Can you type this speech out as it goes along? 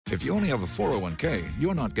If you only have a 401k,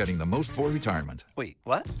 you're not getting the most for retirement. Wait,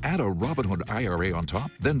 what? Add a Robinhood IRA on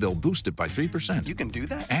top, then they'll boost it by 3%. You can do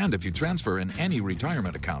that? And if you transfer in any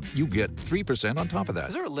retirement account, you get 3% on top of that.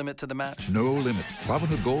 Is there a limit to the match? No limit.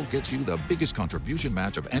 Robinhood Gold gets you the biggest contribution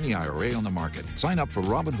match of any IRA on the market. Sign up for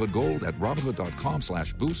Robinhood Gold at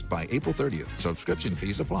Robinhood.com/boost by April 30th. Subscription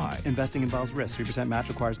fees apply. Investing involves risk. 3% match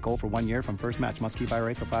requires gold for 1 year from first match. Must keep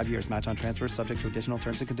IRA for 5 years. Match on transfers subject to additional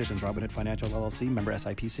terms and conditions. Robinhood Financial LLC, member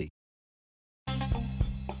SIPC.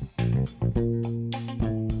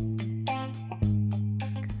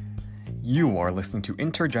 You are listening to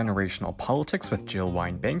Intergenerational Politics with Jill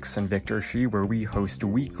Wine-Banks and Victor Shi, where we host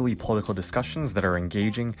weekly political discussions that are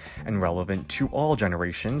engaging and relevant to all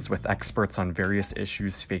generations with experts on various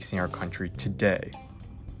issues facing our country today.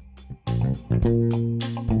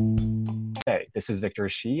 Hey, this is Victor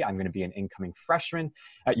Shi. I'm going to be an incoming freshman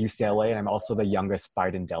at UCLA, and I'm also the youngest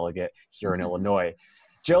Biden delegate here in Illinois.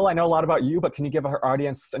 Jill, I know a lot about you, but can you give our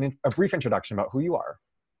audience a brief introduction about who you are?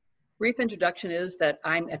 Brief introduction is that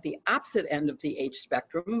I'm at the opposite end of the age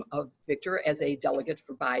spectrum of Victor as a delegate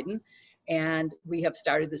for Biden. And we have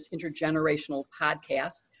started this intergenerational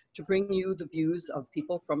podcast to bring you the views of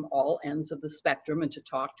people from all ends of the spectrum and to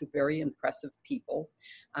talk to very impressive people.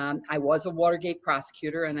 I was a Watergate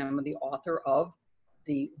prosecutor, and I'm the author of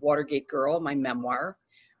The Watergate Girl, my memoir.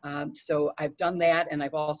 So I've done that, and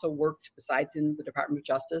I've also worked, besides in the Department of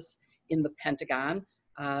Justice, in the Pentagon,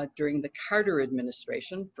 during the Carter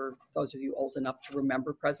administration, for those of you old enough to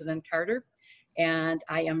remember President Carter. And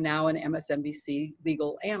I am now an MSNBC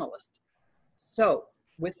legal analyst. So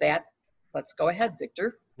with that, let's go ahead,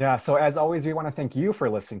 Victor. Yeah, so as always, we want to thank you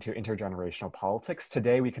for listening to Intergenerational Politics.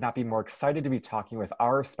 Today, we could not be more excited to be talking with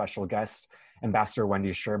our special guest, Ambassador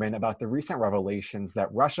Wendy Sherman, about the recent revelations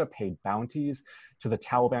that Russia paid bounties to the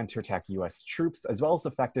Taliban to attack U.S. troops, as well as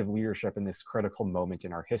effective leadership in this critical moment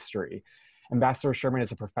in our history. Ambassador Sherman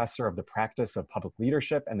is a professor of the practice of public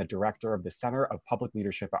leadership and the director of the Center of Public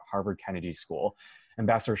Leadership at Harvard Kennedy School.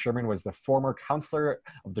 Ambassador Sherman was the former counselor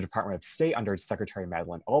of the Department of State under Secretary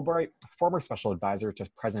Madeleine Albright, former special advisor to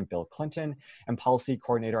President Bill Clinton, and policy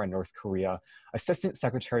coordinator on North Korea, assistant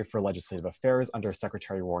secretary for legislative affairs under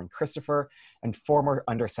Secretary Warren Christopher, and former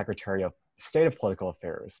undersecretary of State of Political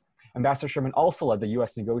Affairs. Ambassador Sherman also led the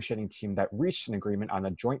U.S. negotiating team that reached an agreement on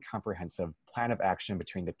a joint comprehensive plan of action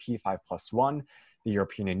between the P5+1, the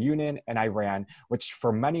European Union, and Iran, which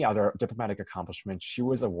for many other diplomatic accomplishments, she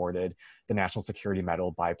was awarded the National Security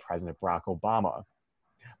Medal by President Barack Obama.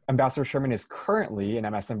 Ambassador Sherman is currently an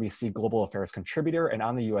MSNBC Global Affairs contributor and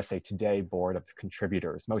on the USA Today Board of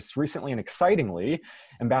Contributors. Most recently and excitingly,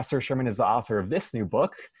 Ambassador Sherman is the author of this new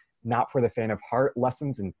book, Not for the Faint of Heart,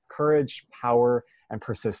 Lessons in Courage, Power, and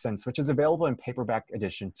Persistence, which is available in paperback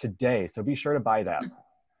edition today. So be sure to buy that.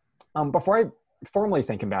 Before I formally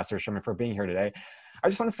thank Ambassador Sherman for being here today, I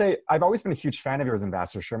just want to say I've always been a huge fan of yours,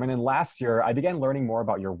 Ambassador Sherman. And last year, I began learning more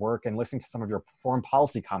about your work and listening to some of your foreign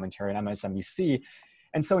policy commentary on MSNBC.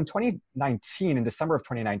 And so in 2019, in December of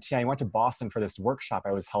 2019, I went to Boston for this workshop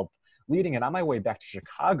I was helped leading. And on my way back to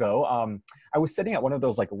Chicago, I was sitting at one of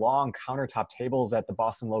those long countertop tables at the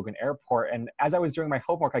Boston Logan Airport. And as I was doing my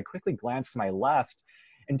homework, I quickly glanced to my left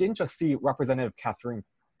and didn't just see Representative Catherine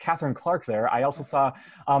Clark there. I also saw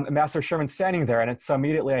Ambassador Sherman standing there. And so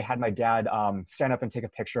immediately I had my dad stand up and take a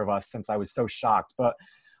picture of us since I was so shocked. But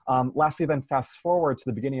lastly, then fast forward to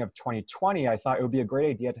the beginning of 2020, I thought it would be a great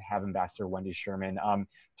idea to have Ambassador Wendy Sherman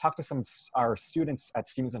talk to some of our students at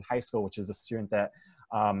Stevenson High School, which is the student that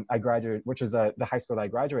I graduated, which is the high school that I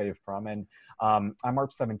graduated from. And on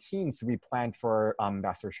March 17th, we planned for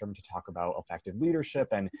Ambassador Sherman to talk about effective leadership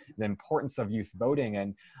and the importance of youth voting.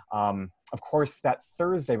 And of course, that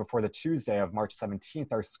Thursday before the Tuesday of March 17th,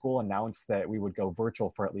 our school announced that we would go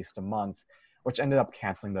virtual for at least a month, which ended up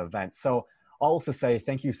canceling the event. So all to say,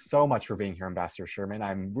 thank you so much for being here, Ambassador Sherman.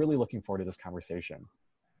 I'm really looking forward to this conversation.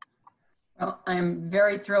 Well, I'm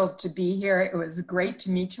very thrilled to be here. It was great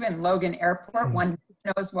to meet you in Logan Airport. One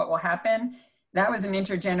knows what will happen. That was an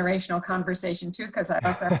intergenerational conversation too, because I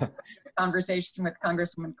also had a conversation with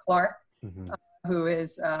Congresswoman Clark, who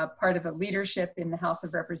is part of the leadership in the House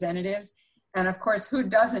of Representatives. And of course, who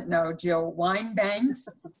doesn't know Jill Wine-Banks,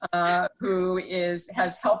 who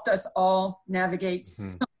has helped us all navigate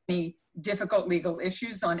so many difficult legal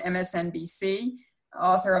issues on MSNBC,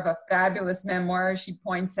 author of a fabulous memoir, she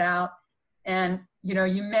points out. And, you know,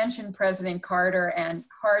 you mentioned President Carter, and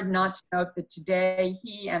hard not to note that today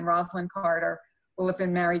he and Rosalind Carter will have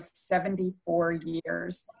been married 74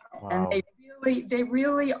 years. Wow. And they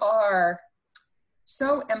really are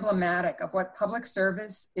so emblematic of what public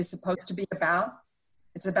service is supposed to be about.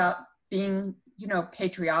 It's about being, you know,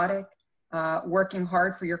 patriotic, working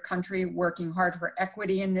hard for your country, working hard for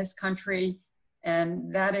equity in this country.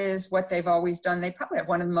 And that is what they've always done. They probably have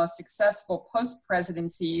one of the most successful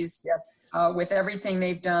post-presidencies. Yes. With everything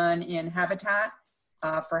they've done in habitat,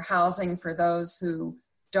 for housing for those who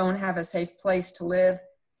don't have a safe place to live,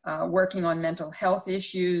 working on mental health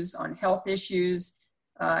issues,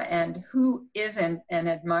 and who isn't an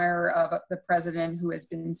admirer of the president who has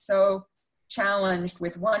been so challenged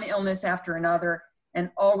with one illness after another and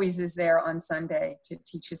always is there on Sunday to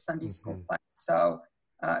teach his Sunday school class. So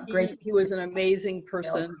great. He was an amazing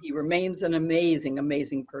person. He remains an amazing,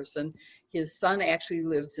 amazing person. His son actually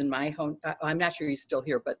lives in my home. I'm not sure he's still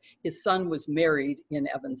here, but his son was married in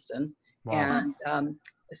Evanston. Wow. And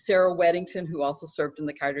Sarah Weddington, who also served in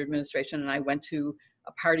the Carter administration, and I went to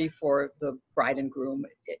a party for the bride and groom.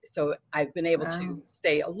 So I've been able to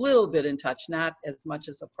stay a little bit in touch, not as much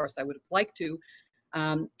as, of course, I would have liked to.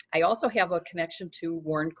 I also have a connection to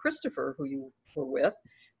Warren Christopher, who you were with.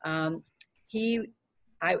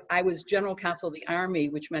 I was general counsel of the Army,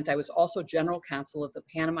 which meant I was also general counsel of the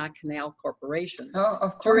Panama Canal Corporation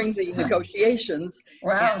during the negotiations.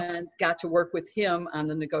 Wow. And got to work with him on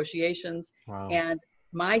the negotiations. Wow. And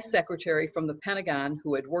my secretary from the Pentagon,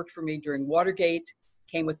 who had worked for me during Watergate,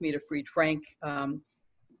 came with me to Fried Frank, the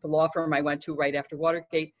law firm I went to right after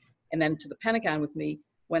Watergate, and then to the Pentagon with me.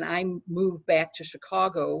 When I moved back to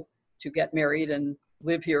Chicago to get married and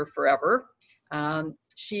live here forever,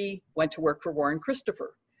 she went to work for Warren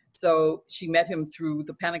Christopher. So she met him through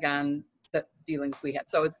the Pentagon dealings we had.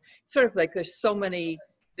 So it's sort of like there's so many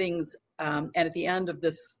things. And at the end of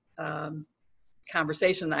this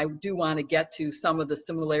conversation, I do want to get to some of the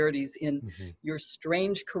similarities in your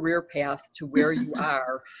strange career path to where you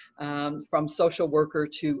are, from social worker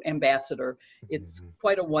to ambassador. It's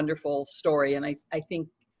quite a wonderful story. And I think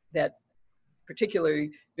that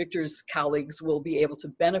particularly Victor's colleagues will be able to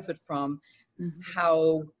benefit from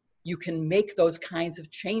how you can make those kinds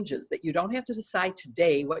of changes, that you don't have to decide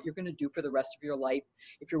today what you're going to do for the rest of your life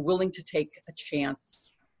if you're willing to take a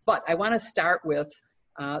chance. But I want to start with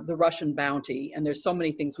the Russian bounty, and there's so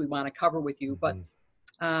many things we want to cover with you, but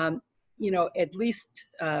at least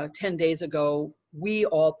 10 days ago, we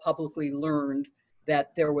all publicly learned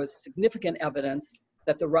that there was significant evidence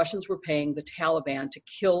that the Russians were paying the Taliban to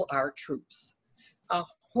kill our troops. A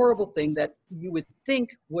horrible thing that you would think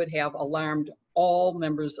would have alarmed all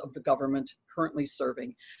members of the government currently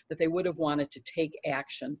serving, that they would have wanted to take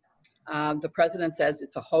action. The president says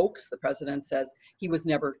it's a hoax. The president says he was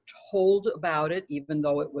never told about it, even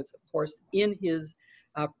though it was, of course, in his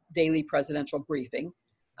daily presidential briefing.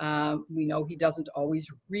 We know he doesn't always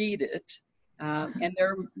read it. And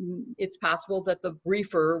it's possible that the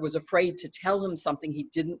briefer was afraid to tell him something he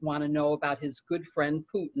didn't want to know about his good friend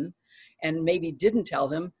Putin, and maybe didn't tell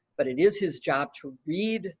him, but it is his job to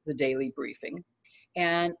read the daily briefing.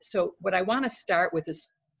 And so what I want to start with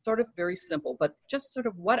is sort of very simple, but just sort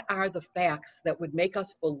of what are the facts that would make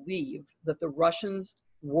us believe that the Russians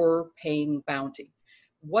were paying bounty?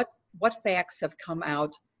 What facts have come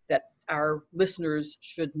out that our listeners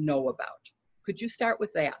should know about? Could you start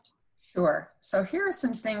with that? Sure. So here are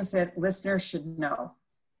some things that listeners should know.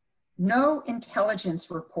 No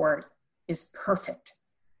intelligence report is perfect.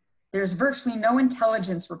 There's virtually no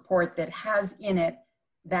intelligence report that has in it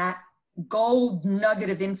that gold nugget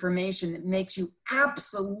of information that makes you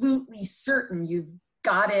absolutely certain you've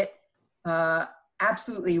got it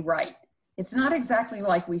absolutely right. It's not exactly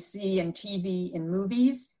like we see in TV and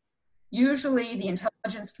movies. Usually the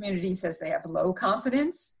intelligence community says they have low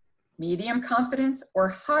confidence, medium confidence, or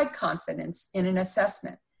high confidence in an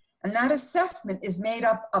assessment. And that assessment is made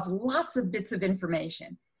up of lots of bits of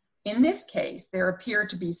information. In this case, there appear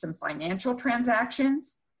to be some financial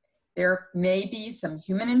transactions. There may be some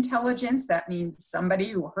human intelligence. That means somebody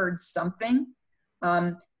who heard something.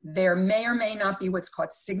 There may or may not be what's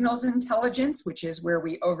called signals intelligence, which is where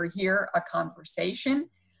we overhear a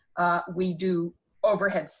conversation. We do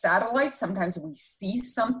overhead satellites. Sometimes we see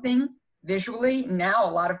something visually. Now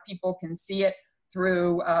a lot of people can see it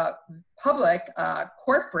through public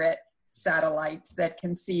corporate satellites that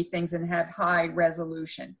can see things and have high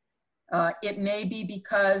resolution. It may be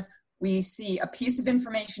because we see a piece of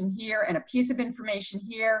information here and a piece of information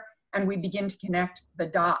here, and we begin to connect the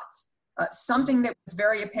dots. Something that was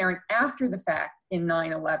very apparent after the fact in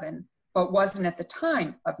 9/11, but wasn't at the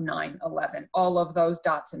time of 9/11, all of those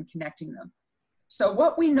dots and connecting them. So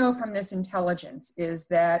what we know from this intelligence is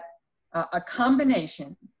that a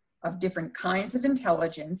combination of different kinds of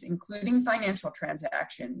intelligence, including financial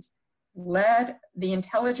transactions, led the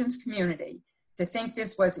intelligence community to think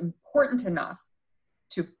this was important enough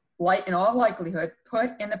to, in all likelihood, put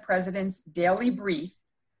in the president's daily brief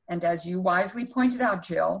And as you wisely pointed out,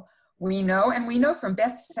 Jill, we know from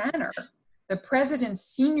Beth Sanner, the president's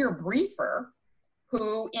senior briefer,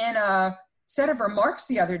 who in a set of remarks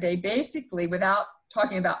the other day, basically without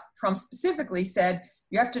talking about Trump specifically, said,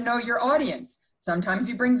 you have to know your audience. Sometimes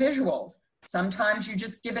you bring visuals. Sometimes you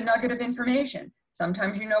just give a nugget of information.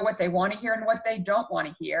 Sometimes you know what they want to hear and what they don't want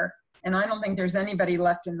to hear. And I don't think there's anybody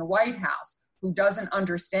left in the White House who doesn't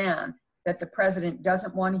understand that the president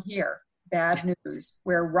doesn't want to hear bad news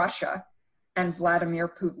where Russia and Vladimir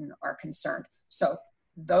Putin are concerned. So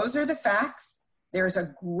those are the facts. There's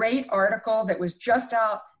a great article that was just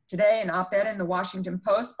out today, an op-ed in the Washington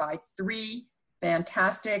Post by 3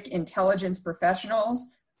 fantastic intelligence professionals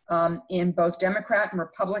in both Democrat and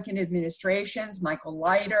Republican administrations, Michael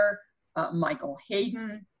Leiter, Michael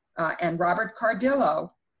Hayden, and Robert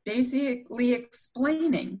Cardillo, basically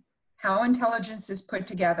explaining how intelligence is put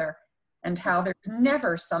together and how there's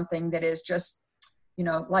never something that is just,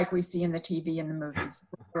 like we see in the TV and the movies.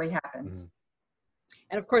 It really happens.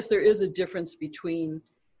 And of course, there is a difference between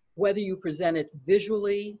whether you present it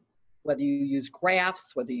visually, whether you use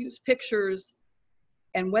graphs, whether you use pictures,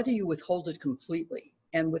 and whether you withhold it completely.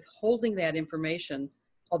 And withholding that information,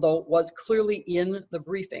 although it was clearly in the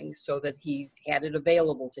briefing so that he had it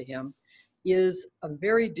available to him, is a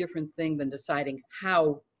very different thing than deciding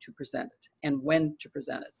how to present it and when to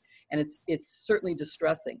present it. And it's certainly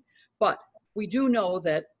distressing. But we do know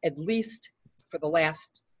that at least for the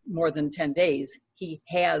last more than 10 days, he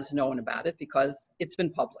has known about it because it's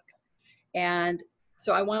been public. And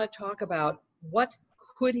so I want to talk about what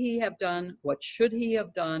could he have done? What should he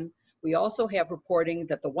have done? We also have reporting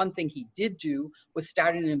that the one thing he did do was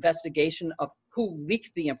start an investigation of who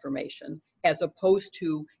leaked the information, as opposed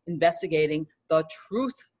to investigating the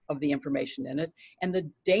truth of the information in it and the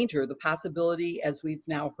danger, the possibility, as we've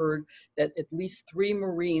now heard, that at least 3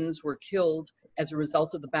 Marines were killed as a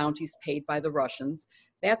result of the bounties paid by the Russians.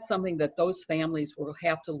 That's something that those families will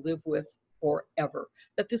have to live with forever,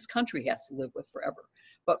 that this country has to live with forever.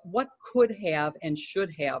 But what could have and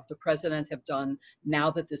should have the president have done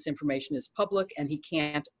now that this information is public and he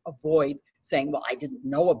can't avoid saying, well, I didn't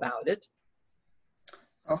know about it?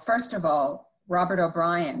 Well, first of all, Robert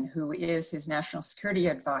O'Brien, who is his national security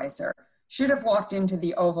advisor, should have walked into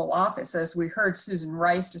the Oval Office, as we heard Susan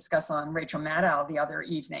Rice discuss on Rachel Maddow the other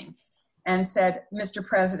evening, and said, Mr.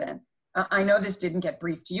 President, I know this didn't get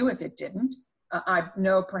briefed to you if it didn't. I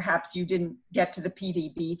know perhaps you didn't get to the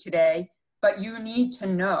PDB today, but you need to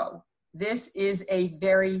know this is a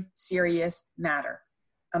very serious matter.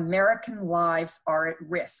 American lives are at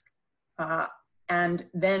risk. And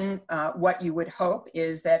then what you would hope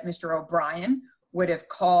is that Mr. O'Brien would have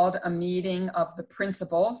called a meeting of the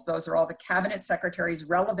principals. Those are all the cabinet secretaries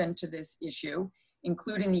relevant to this issue,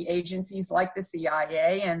 including the agencies like the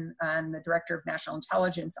CIA and the Director of National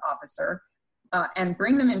Intelligence Officer, and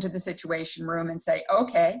bring them into the Situation Room and say,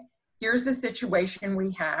 okay, here's the situation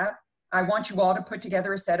we have. I want you all to put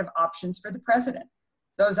together a set of options for the president.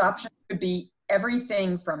 Those options could be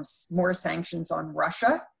everything from more sanctions on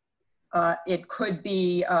Russia. It could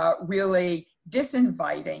be really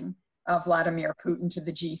disinviting Vladimir Putin to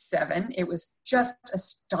the G7. It was just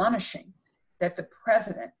astonishing that the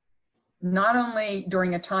president, not only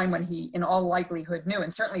during a time when he in all likelihood knew,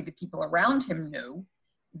 and certainly the people around him knew,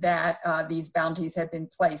 that these bounties had been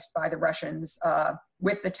placed by the Russians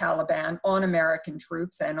with the Taliban on American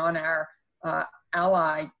troops and on our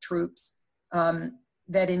allied troops,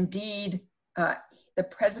 that indeed the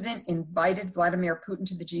president invited Vladimir Putin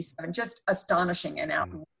to the G7, just astonishing and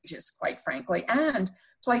outrageous, quite frankly, and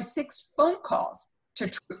placed 6 phone calls to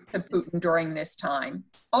Putin during this time,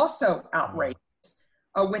 also outrageous,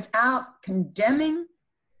 without condemning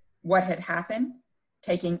what had happened,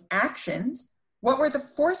 taking actions. What were the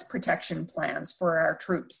force protection plans for our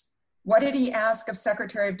troops? What did he ask of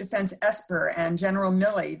Secretary of Defense Esper and General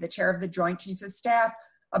Milley, the chair of the Joint Chiefs of Staff,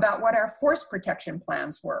 about what our force protection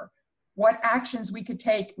plans were? What actions we could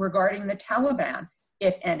take regarding the Taliban,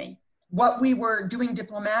 if any? What we were doing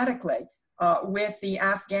diplomatically with the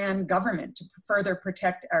Afghan government to further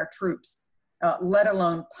protect our troops, let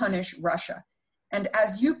alone punish Russia. And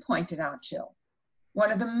as you pointed out, Jill,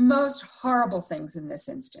 one of the most horrible things in this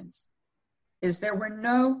instance is there were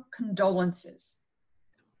no condolences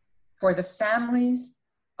for the families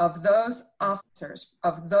of those officers,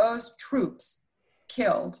 of those troops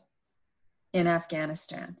killed in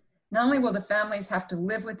Afghanistan. Not only will the families have to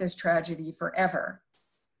live with this tragedy forever,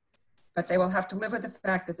 but they will have to live with the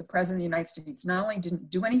fact that the President of the United States not only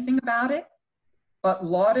didn't do anything about it, but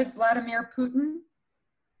lauded Vladimir Putin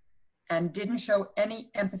and didn't show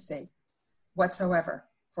any empathy whatsoever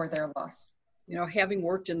for their loss. You know, having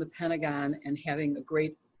worked in the Pentagon and having a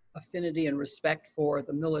great affinity and respect for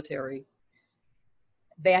the military,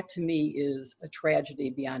 that to me is a tragedy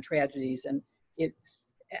beyond tragedies. And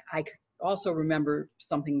I also remember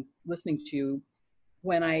something listening to you.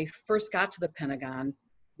 When I first got to the Pentagon,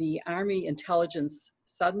 the Army intelligence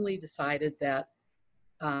suddenly decided that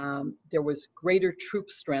there was greater troop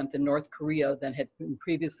strength in North Korea than had been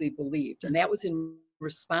previously believed. And that was in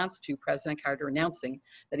response to President Carter announcing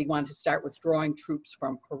that he wanted to start withdrawing troops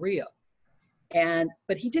from Korea.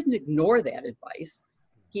 But he didn't ignore that advice.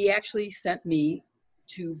 He actually sent me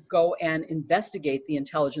to go and investigate the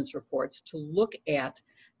intelligence reports, to look at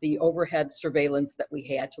the overhead surveillance that we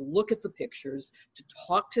had, to look at the pictures, to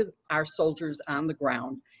talk to our soldiers on the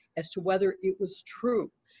ground as to whether it was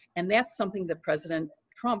true. And that's something that President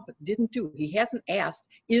Trump didn't do. He hasn't asked,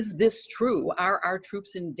 is this true? Are our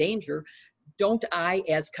troops in danger? Don't I,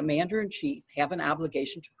 as commander-in-chief, have an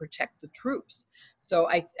obligation to protect the troops? So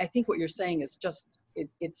I think what you're saying is just,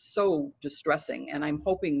 it's so distressing. And I'm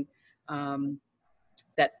hoping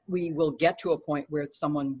that we will get to a point where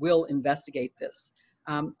someone will investigate this.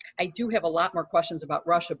 I do have a lot more questions about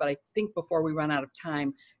Russia, but I think before we run out of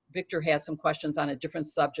time, Victor has some questions on a different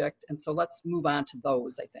subject. And so let's move on to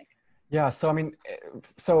those, I think. Yeah, so I mean,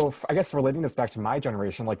 so I guess relating this back to my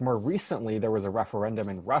generation, like more recently, there was a referendum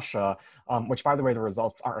in Russia, which by the way, the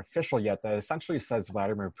results aren't official yet, that essentially says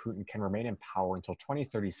Vladimir Putin can remain in power until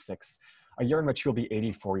 2036, a year in which he'll be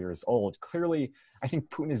 84 years old. Clearly, I think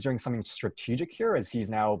Putin is doing something strategic here as he's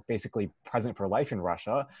now basically president for life in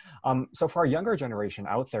Russia. So for our younger generation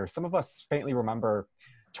out there, some of us faintly remember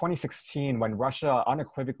 2016 when Russia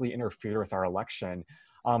unequivocally interfered with our election.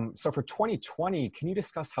 So for 2020, can you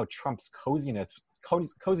discuss how Trump's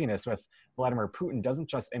coziness with Vladimir Putin doesn't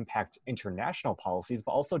just impact international policies,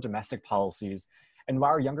 but also domestic policies, and why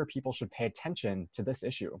our younger people should pay attention to this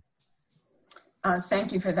issue?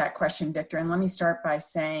 Thank you for that question, Victor. And let me start by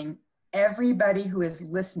saying, everybody who is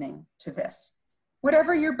listening to this,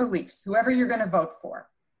 whatever your beliefs, whoever you're going to vote for,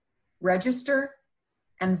 register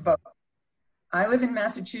and vote. I live in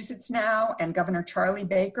Massachusetts now, and Governor Charlie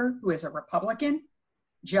Baker, who is a Republican,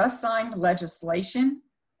 just signed legislation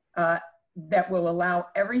that will allow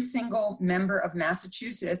every single member of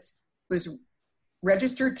Massachusetts who is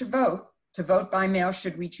registered to vote by mail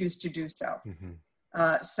should we choose to do so.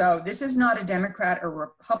 Mm-hmm. So this is not a Democrat or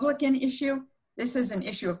Republican issue. This is an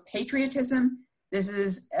issue of patriotism. This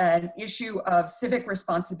is an issue of civic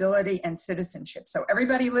responsibility and citizenship. So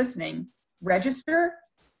everybody listening, register,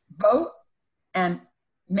 vote, and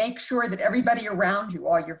make sure that everybody around you,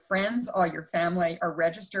 all your friends, all your family are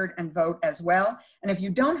registered and vote as well. And if you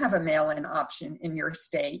don't have a mail-in option in your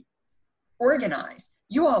state, organize.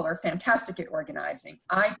 You all are fantastic at organizing.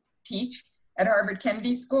 I teach at Harvard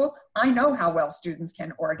Kennedy School. I know how well students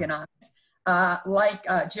can organize. Like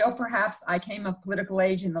Jill, perhaps, I came of political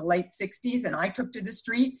age in the late 60s, and I took to the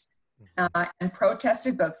streets and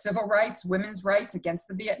protested both civil rights, women's rights against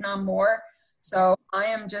the Vietnam War. So I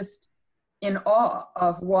am just in awe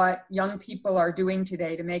of what young people are doing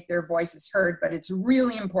today to make their voices heard, but it's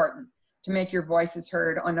really important to make your voices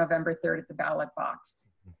heard on November 3rd at the ballot box.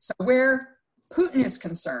 So where Putin is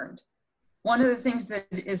concerned, one of the things that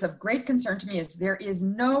is of great concern to me is there is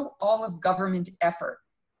no all-of-government effort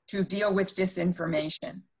to deal with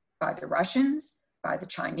disinformation by the Russians, by the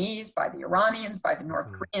Chinese, by the Iranians, by the North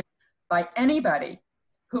Koreans, by anybody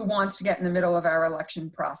who wants to get in the middle of our election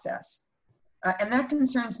process. And that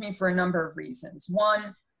concerns me for a number of reasons.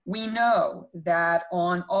 One, we know that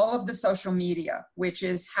on all of the social media, which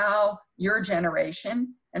is how your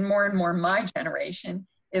generation and more my generation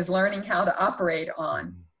is learning how to operate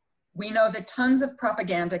on, we know that tons of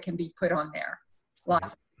propaganda can be put on there.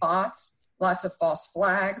 Lots of bots, lots of false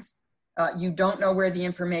flags. You don't know where the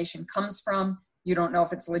information comes from. You don't know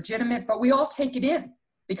if it's legitimate, but we all take it in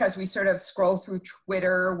because we sort of scroll through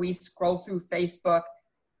Twitter, we scroll through Facebook.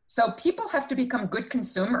 So people have to become good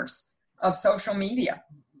consumers of social media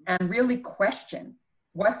and really question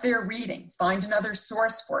what they're reading, find another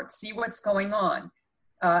source for it, see what's going on.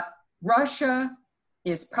 Russia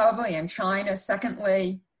is probably, and China,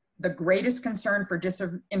 secondly, the greatest concern for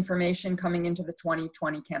disinformation coming into the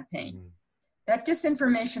 2020 campaign. That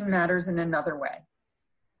disinformation matters in another way,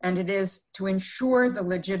 and it is to ensure the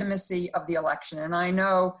legitimacy of the election. And I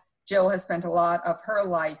know Jill has spent a lot of her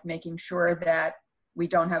life making sure that we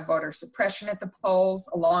don't have voter suppression at the polls,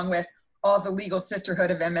 along with all the legal sisterhood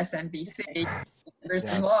of MSNBC, members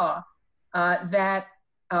in law, that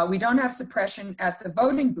we don't have suppression at the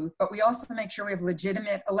voting booth, but we also make sure we have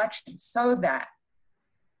legitimate elections so that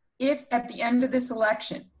if at the end of this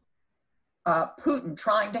election, Putin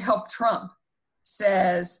trying to help Trump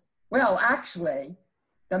says, well, actually,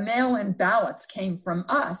 the mail-in ballots came from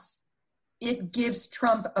us, it gives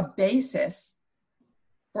Trump a basis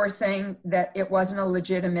for saying that it wasn't a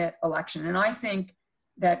legitimate election. And I think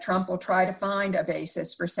that Trump will try to find a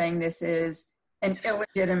basis for saying this is an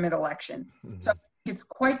illegitimate election. So it's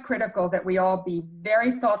quite critical that we all be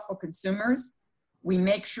very thoughtful consumers. We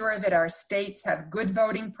make sure that our states have good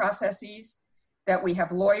voting processes, that we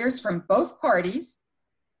have lawyers from both parties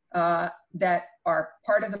that are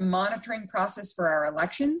part of the monitoring process for our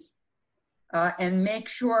elections, and make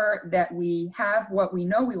sure that we have what we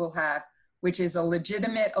know we will have, which is a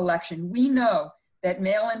legitimate election. We know that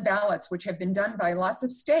mail-in ballots, which have been done by lots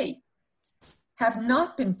of states, have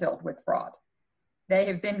not been filled with fraud. They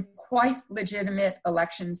have been quite legitimate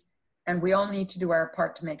elections, and we all need to do our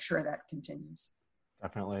part to make sure that continues.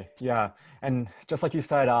 Definitely. Yeah. And just like you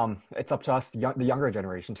said, it's up to us, the younger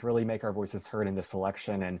generation, to really make our voices heard in this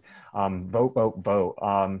election and vote, vote, vote.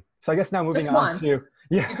 So I guess now moving on to...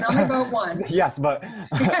 Yeah. You can only vote once. Yes, but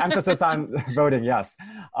emphasis on voting, yes.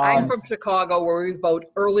 I'm from Chicago, where we vote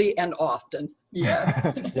early and often. Yes.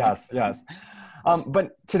 Yes, yes.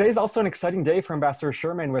 But today's also an exciting day for Ambassador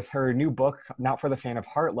Sherman with her new book, Not for the Faint of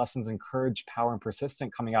Heart, Lessons in Courage, Power, and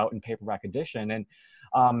Persistence, coming out in paperback edition. And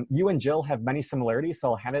you and Jill have many similarities, so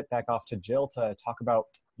I'll hand it back off to Jill to talk about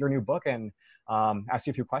your new book and ask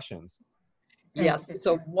you a few questions. Yes, it's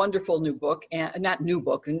a wonderful new book, and not new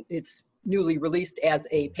book, it's newly released as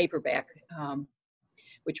a paperback,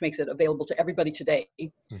 which makes it available to everybody today.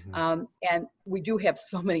 And we do have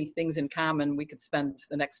so many things in common. We could spend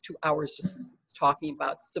the next 2 hours just talking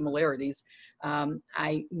about similarities.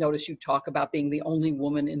 I noticed you talk about being the only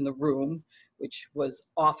woman in the room, which was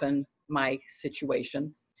often my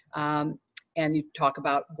situation. And you talk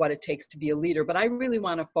about what it takes to be a leader, but I really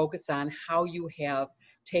want to focus on how you have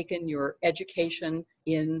taken your education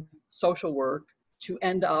in social work to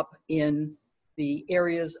end up in the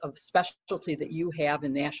areas of specialty that you have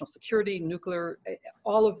in national security, nuclear,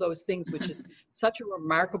 all of those things, which is such a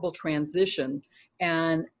remarkable transition.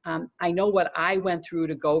 And I know what I went through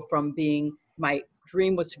to go from being, my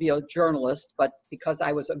dream was to be a journalist, but because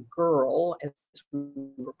I was a girl, as we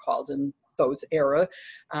were called in those era,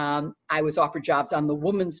 I was offered jobs on the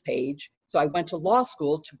woman's page. So I went to law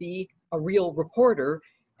school to be a real reporter,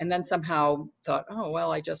 and then somehow thought, oh,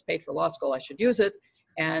 well, I just paid for law school, I should use it,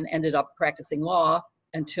 and ended up practicing law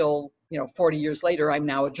until, 40 years later, I'm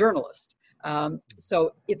now a journalist.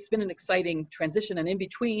 So it's been an exciting transition. And in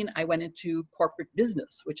between, I went into corporate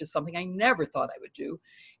business, which is something I never thought I would do.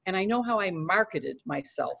 And I know how I marketed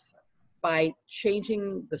myself by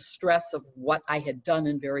changing the stress of what I had done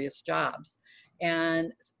in various jobs.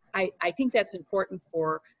 And I think that's important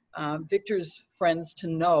for Victor's friends to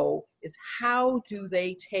know, is how do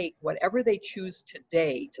they take whatever they choose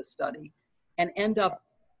today to study and end up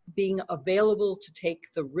being available to take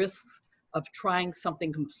the risks of trying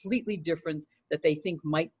something completely different that they think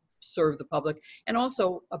might serve the public, and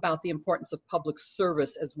also about the importance of public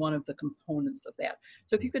service as one of the components of that.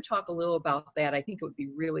 So if you could talk a little about that, I think it would be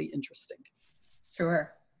really interesting.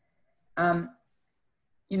 Sure. I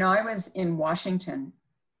was in Washington,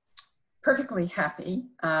 perfectly happy,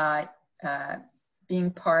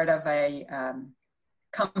 being part of a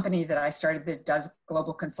company that I started that does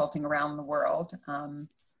global consulting around the world,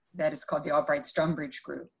 that is called the Albright-Stonebridge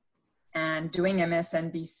Group, and doing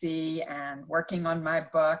MSNBC and working on my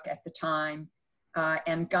book at the time,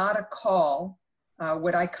 and got a call,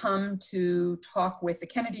 would I come to talk with the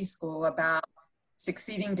Kennedy School about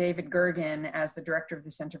succeeding David Gergen as the director of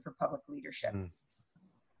the Center for Public Leadership.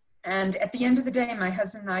 And at the end of the day, my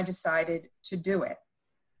husband and I decided to do it.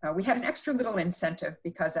 We had an extra little incentive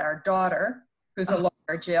because our daughter, who's a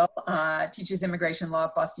lawyer, Jill, teaches immigration law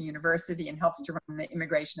at Boston University and helps to run the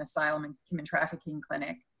Immigration, Asylum, and Human Trafficking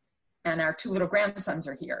Clinic. And our 2 little grandsons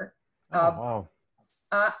are here. Wow.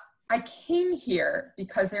 I came here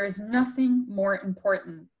because there is nothing more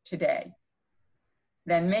important today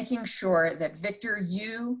than making sure that Victor,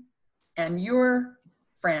 you and your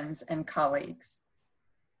friends and colleagues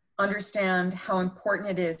understand how important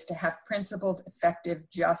it is to have principled, effective,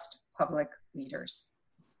 just public leaders.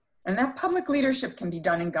 And that public leadership can be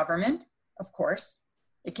done in government, of course.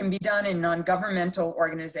 It can be done in non-governmental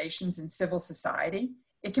organizations and civil society.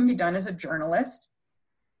 It can be done as a journalist.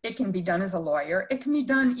 It can be done as a lawyer. It can be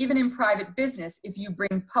done even in private business if you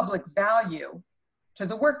bring public value to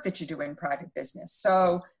the work that you do in private business.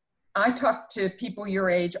 So I talk to people your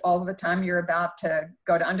age all the time. You're about to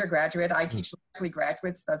go to undergraduate. I teach largely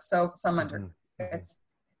graduates, though so some undergraduates.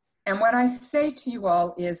 And what I say to you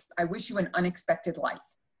all is, I wish you an unexpected life.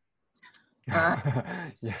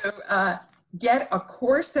 Yes. Get a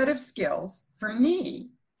core set of skills. For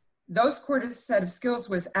me, those core set of skills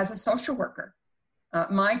was as a social worker.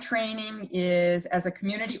 My training is as a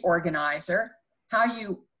community organizer, how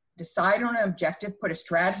you decide on an objective, put a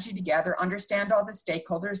strategy together, understand all the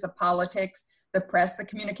stakeholders, the politics, the press, the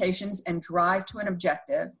communications, and drive to an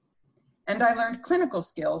objective. And I learned clinical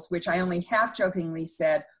skills, which I only half-jokingly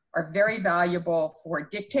said are very valuable for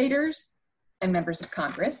dictators and members of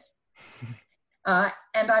Congress.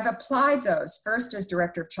 And I've applied those first as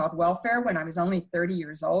director of child welfare when I was only 30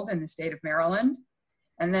 years old in the state of Maryland,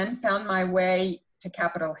 and then found my way to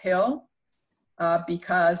Capitol Hill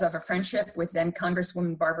because of a friendship with then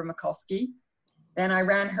Congresswoman Barbara Mikulski. Then I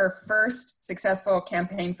ran her first successful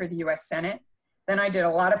campaign for the US Senate. Then I did a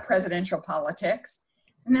lot of presidential politics.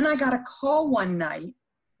 And then I got a call one night,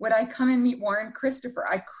 would I come and meet Warren Christopher?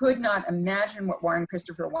 I could not imagine what Warren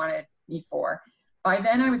Christopher wanted me for. By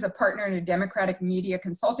then I was a partner in a Democratic media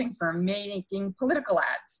consulting firm making political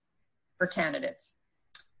ads for candidates.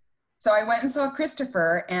 So I went and saw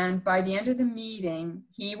Christopher, and by the end of the meeting,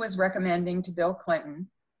 he was recommending to Bill Clinton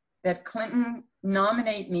that Clinton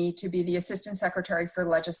nominate me to be the Assistant Secretary for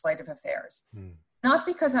Legislative Affairs. Not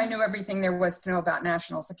because I knew everything there was to know about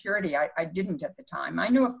national security. I didn't at the time. I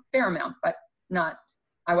knew a fair amount, but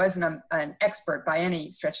I wasn't an expert by any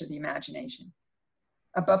stretch of the imagination.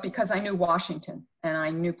 But because I knew Washington and I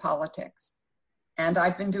knew politics. And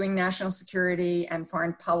I've been doing national security and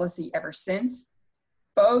foreign policy ever since,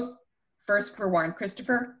 both first for Warren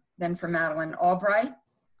Christopher, then for Madeleine Albright,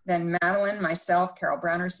 then Madeleine, myself, Carol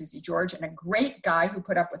Browner, Susie George, and a great guy who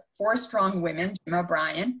put up with 4 strong women, Jim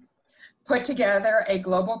O'Brien, put together a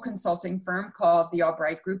global consulting firm called the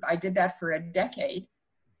Albright Group. I did that for a decade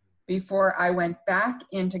before I went back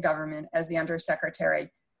into government as the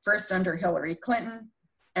undersecretary, first under Hillary Clinton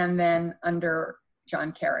and then under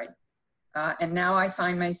John Kerry. And now I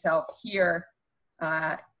find myself here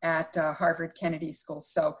at Harvard Kennedy School.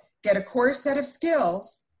 So get a core set of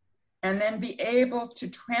skills and then be able to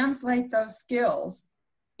translate those skills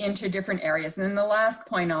into different areas. And then the last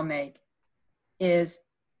point I'll make is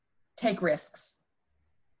take risks.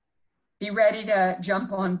 Be ready to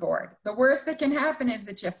jump on board. The worst that can happen is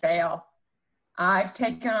that you fail. I've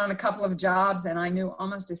taken on a couple of jobs and I knew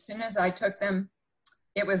almost as soon as I took them,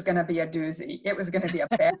 it was gonna be a doozy. It was gonna be a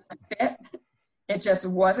bad fit. It just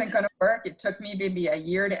wasn't gonna work. It took me maybe a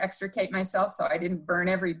year to extricate myself so I didn't burn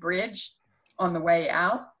every bridge on the way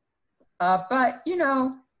out. But you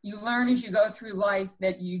know, you learn as you go through life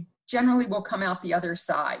that you generally will come out the other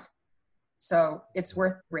side. So it's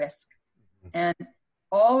worth risk. And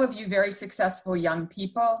all of you very successful young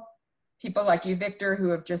people, people like you, Victor, who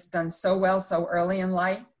have just done so well so early in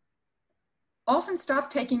life, often stop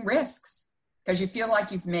taking risks because you feel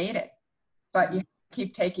like you've made it, but you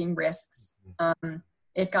keep taking risks.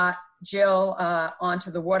 It got Jill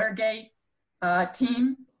onto the Watergate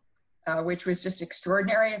team, which was just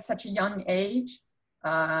extraordinary at such a young age.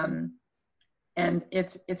 And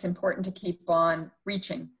it's important to keep on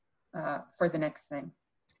reaching for the next thing.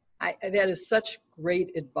 That is such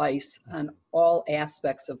great advice on all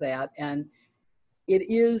aspects of that. And it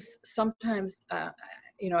is sometimes,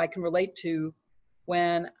 I can relate to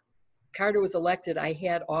when Carter was elected, I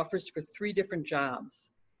had offers for 3 different jobs.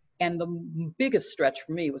 And the biggest stretch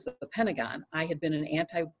for me was the Pentagon. I had been an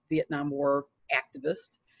anti-Vietnam War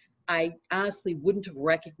activist. I honestly wouldn't have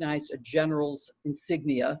recognized a general's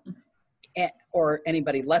insignia or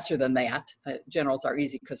anybody lesser than that. Generals are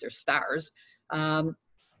easy because they're stars.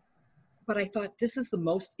 But I thought this is the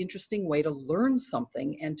most interesting way to learn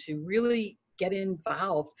something and to really get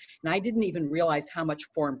involved. And I didn't even realize how much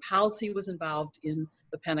foreign policy was involved in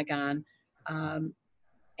the Pentagon. And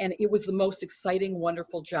it was the most exciting,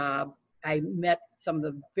 wonderful job. I met some of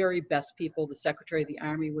the very best people. The Secretary of the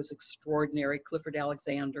Army was extraordinary, Clifford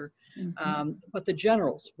Alexander. But the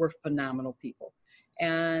generals were phenomenal people.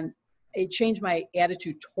 And it changed my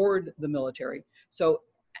attitude toward the military. So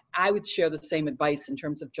I would share the same advice in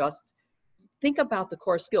terms of just think about the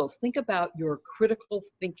core skills. Think about your critical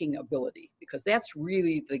thinking ability, because that's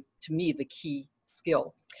really, to me, the key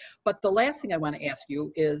skill. But the last thing I want to ask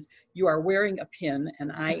you is, you are wearing a pin,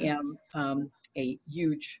 and I am a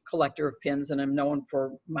huge collector of pins, and I'm known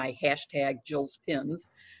for my hashtag Jill's Pins.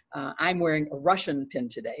 I'm wearing a Russian pin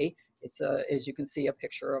today. It's as you can see, a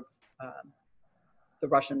picture of the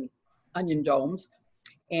Russian onion domes.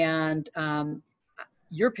 And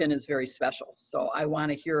your pin is very special. So I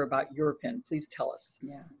want to hear about your pin. Please tell us.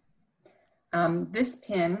 Yeah. This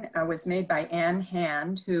pin was made by Ann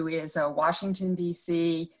Hand, who is a Washington,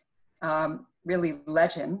 D.C. Really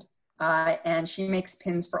legend. And she makes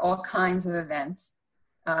pins for all kinds of events.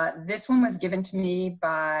 This one was given to me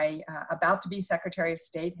by about to be Secretary of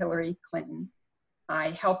State Hillary Clinton.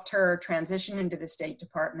 I helped her transition into the State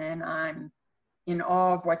Department. I'm in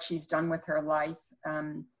awe of what she's done with her life.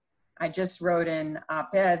 I just wrote an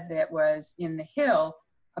op-ed that was in The Hill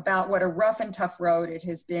about what a rough and tough road it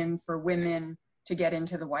has been for women to get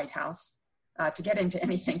into the White House, to get into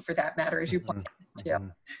anything for that matter, as you pointed out.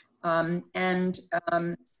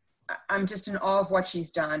 I'm just in awe of what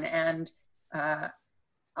she's done. And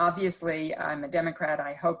obviously, I'm a Democrat.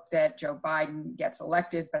 I hope that Joe Biden gets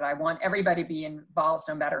elected, but I want everybody to be involved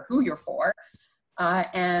no matter who you're for.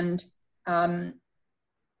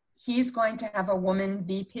 He's going to have a woman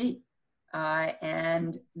VP.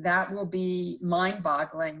 And that will be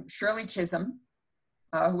mind-boggling. Shirley Chisholm,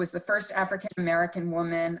 who was the first African-American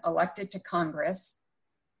woman elected to Congress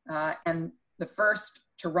and the first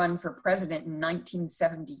to run for president in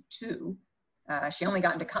 1972. She only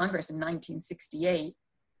got into Congress in 1968,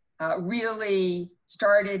 really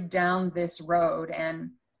started down this road.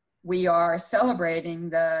 And we are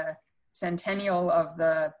celebrating the centennial of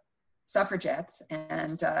the suffragettes.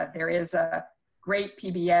 And there is a great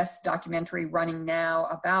PBS documentary running now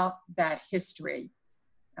about that history.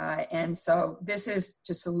 And so this is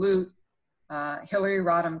to salute Hillary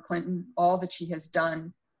Rodham Clinton, all that she has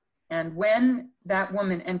done. And when that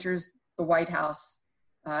woman enters the White House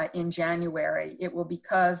in January, it will be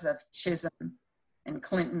because of Chisholm and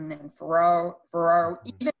Clinton and Farrow,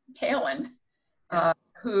 even Palin,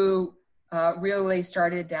 who really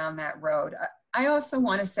started down that road. I also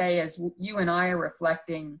want to say, as you and I are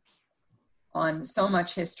reflecting on so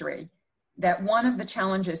much history, that one of the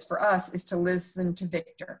challenges for us is to listen to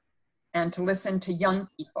Victor and to listen to young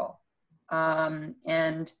people.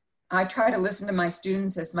 And I try to listen to my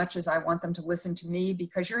students as much as I want them to listen to me,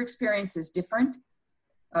 because your experience is different.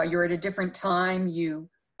 You're at a different time. You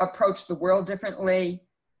approach the world differently.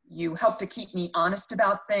 You help to keep me honest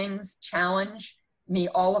about things, challenge me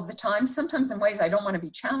all of the time, sometimes in ways I don't want to be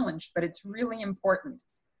challenged, but it's really important.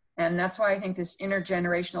 And that's why I think this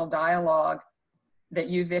intergenerational dialogue that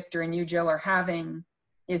you, Victor, and you, Jill, are having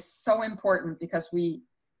is so important, because we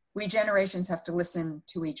generations have to listen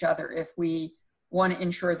to each other if we want to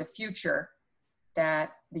ensure the future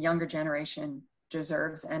that the younger generation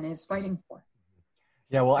deserves and is fighting for.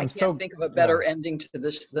 Yeah, well, I can't think of a better ending to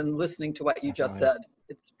this than listening to what you just said.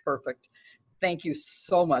 It's perfect. Thank you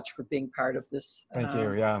so much for being part of this. Thank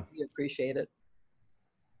you, yeah. We appreciate it.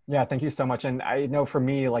 Yeah, thank you so much. And I know for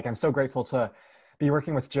me, like, I'm so grateful to be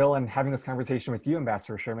working with Jill and having this conversation with you,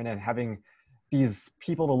 Ambassador Sherman, and having these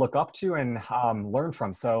people to look up to and learn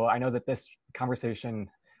from. So I know that this conversation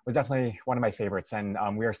was definitely one of my favorites, and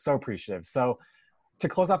we are so appreciative. So to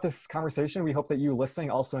close off this conversation, we hope that you listening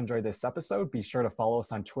also enjoyed this episode. Be sure to follow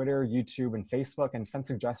us on Twitter, YouTube, and Facebook, and send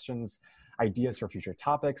suggestions, ideas for future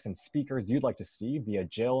topics, and speakers you'd like to see via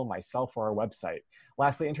Jill, myself, or our website.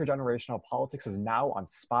 Lastly, Intergenerational Politics is now on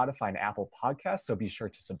Spotify and Apple Podcasts, so be sure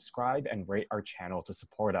to subscribe and rate our channel to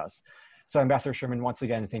support us. So Ambassador Sherman, once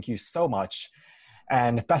again, thank you so much,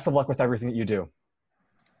 and best of luck with everything that you do.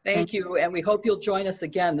 Thank you, and we hope you'll join us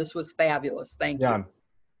again. This was fabulous. Thank you.